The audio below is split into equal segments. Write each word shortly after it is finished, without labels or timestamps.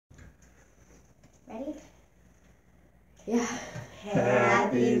Ready? Yeah.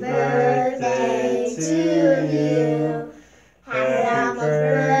 Happy birthday to you. Happy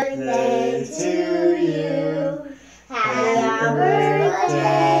birthday to you. Happy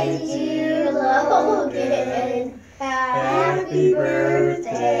birthday, dear Logan. Happy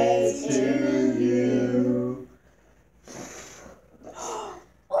birthday to you.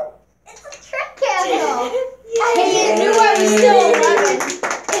 Oh, it's a trick candle. Hey, it knew I was still 11.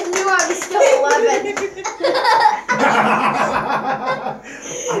 It knew I was still 11.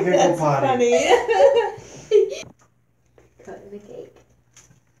 I'm gonna go potty. Cutting the cake.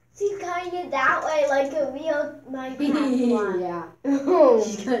 She's kind of that way, like a real Minecraft one. Yeah.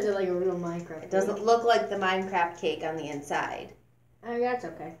 She's kind of like a real Minecraft. It doesn't look like the Minecraft cake on the inside. Oh, that's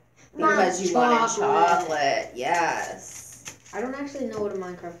okay. Because you wanted chocolate, yes. I don't actually know what a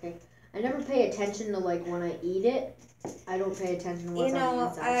Minecraft cake. I never pay attention to like when I eat it. I don't pay attention to what's on the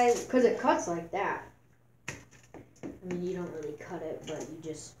inside. Because it cuts like that. I mean, you don't really cut it, but you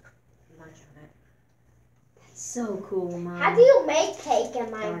just munch on it. That's so cool, Mom. How do you make cake in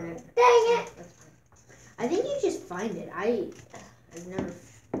Darn Minecraft? it. Dang it. That's fine. I think you just find it. I've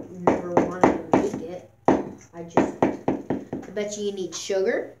never wanted to make it. I bet you need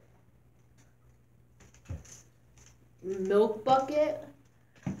sugar, milk bucket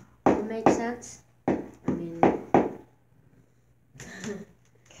would make sense. I mean,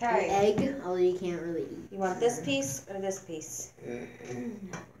 Okay. egg, although you can't really eat. You want this piece or this piece?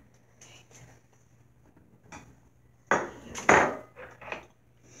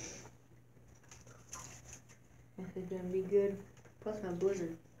 This is gonna be good. Plus my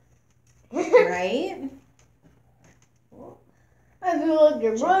blizzard. Right? I feel like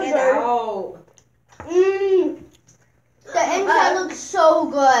your Check it out. The inside looks so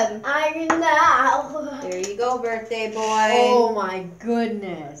good. I know. There you go, birthday boy. Oh my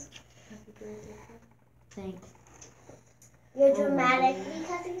goodness. Thanks. You're Oh my dramatic goodness.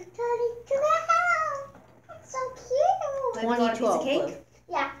 because you're turning dramatic. That's so cute. Liv, you want a piece of 2012. cake?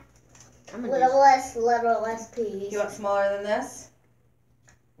 Yeah. I'm gonna do Little less piece. You want smaller than this?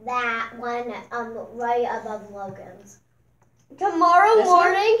 That one, right above Logan's. Tomorrow This one?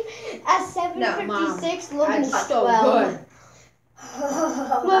 morning at 7:56, Logan's That's so 12. good.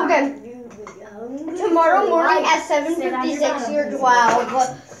 Logan, tomorrow morning at 7:56, you're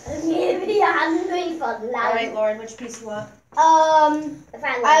 12. Maybe I'm doing for All right, Lauren, which piece you want?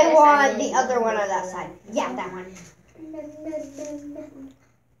 I want the other one on that side. Yeah, that one.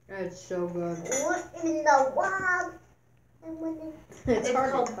 That's so good. What in the world? It's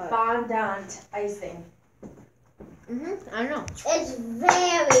hard called to cut. fondant icing. I know. It's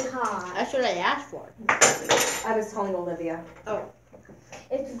very hard. That's what I asked for. I was telling Olivia.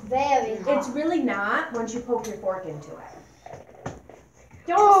 It's very hard. It's really not once you poke your fork into it.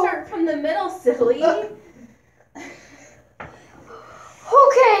 Don't start from the middle, silly.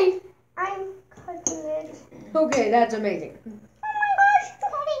 Okay, I'm cutting it. Okay, that's amazing. Oh my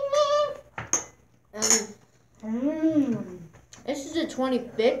gosh, This is the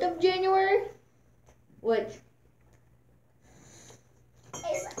 25th of January, which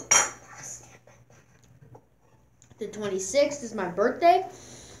the 26th is my birthday,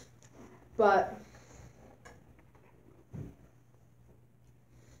 but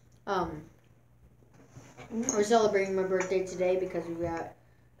we're celebrating my birthday today because we got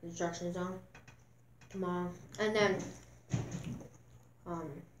construction zone tomorrow, and then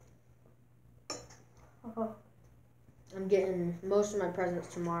I'm getting most of my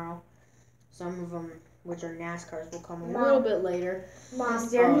presents tomorrow. Some of them, which are NASCARs, will come a little bit later. Mom,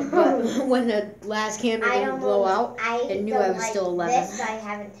 But when the last candle didn't blow out, I knew I was still 11. This, I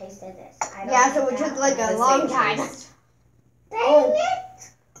haven't tasted this. Yeah, so it took like a long time. Dang it!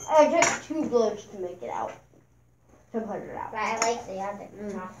 It took 2 blows to make it out. To put it out. But I like the other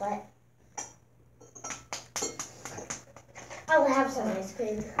chocolate. I'll have some ice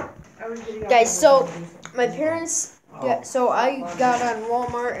cream. Guys, so my parents, so I got on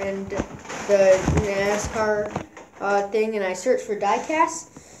Walmart and the NASCAR thing, and I searched for die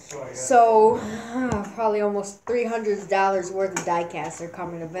casts. So probably almost $300 worth of die casts are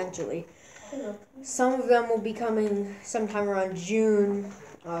coming eventually. Some of them will be coming sometime around June.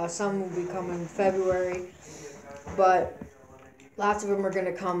 Some will be coming February, but lots of them are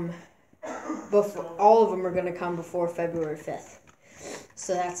gonna come before. All of them are gonna come before February 5th.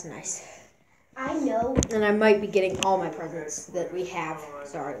 So that's nice. I know. And I might be getting all my presents that we have.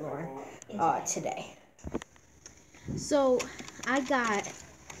 Sorry, Lauren. Today. So I got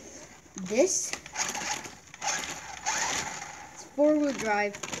this. It's 4-wheel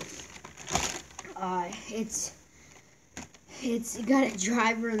drive. It's It's got a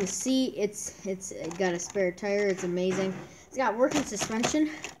driver in the seat. It's got a spare tire. It's amazing. It's got working suspension.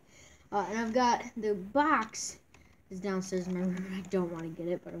 And I've got the box is downstairs in my room. I don't want to get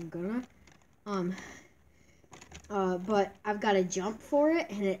it, but I'm gonna. But I've got a jump for it,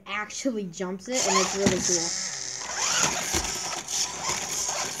 and it actually jumps it, and it's really cool.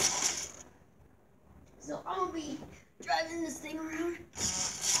 So I'll be driving this thing around.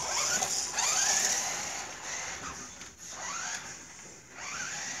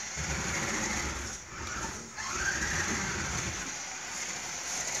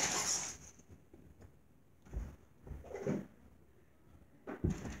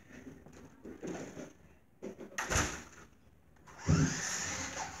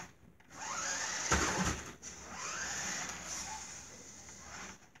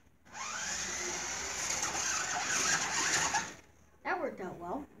 That worked out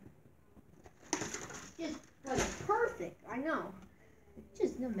well. Just like perfect. I know.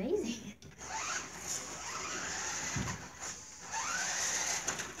 Just amazing.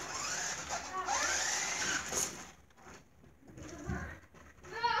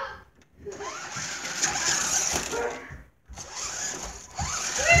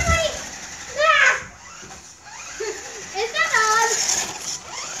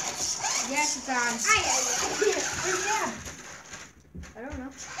 Yes, it's on. Where's Dad? I don't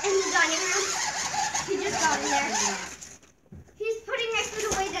know. In the dining room. He just got in there. He's putting my food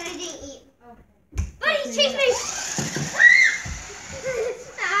away that I didn't eat. Okay. But he's chasing me.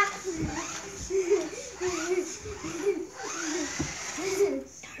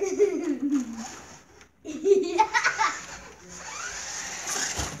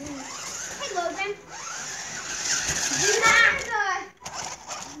 Hey, Logan.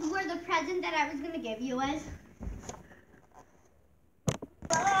 Where the present that I was going to give you was.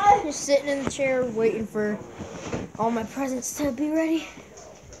 Just sitting in the chair waiting for all my presents to be ready.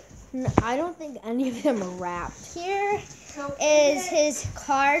 I don't think any of them are wrapped. Here is his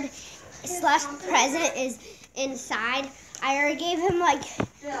card slash present is inside. I already gave him like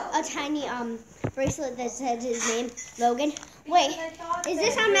a tiny bracelet that said his name, Logan. Wait, is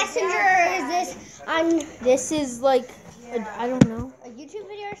this on Messenger or is this on This is like, I don't know. a YouTube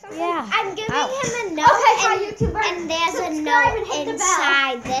video or something? Yeah. I'm giving Ow. him a note and there's a note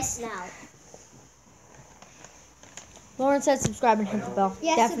inside this note. Lauren said subscribe and hit the bell.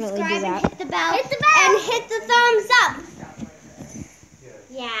 Yes, Definitely subscribe do that. and hit the bell. And hit the thumbs up.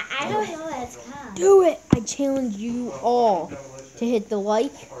 Yeah, I don't know what it's called. Do it! I challenge you all to hit the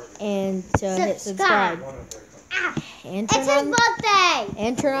like and to hit subscribe. Ah, And it's turn his on, birthday.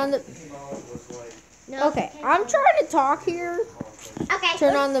 and turn on the. No. Okay, I'm trying to talk here. Okay.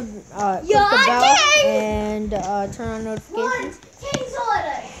 Turn on the click You're the bell king! and turn on notifications. King's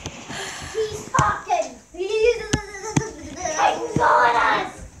orders. He's talking. King's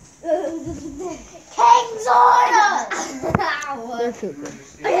orders. King's orders.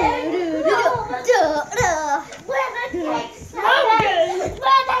 They're cuckoo. Where the king's coming?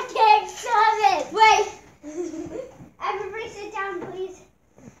 Where the king's coming? Wait. Everybody sit down, please.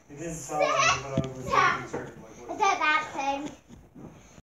 You didn't tell me.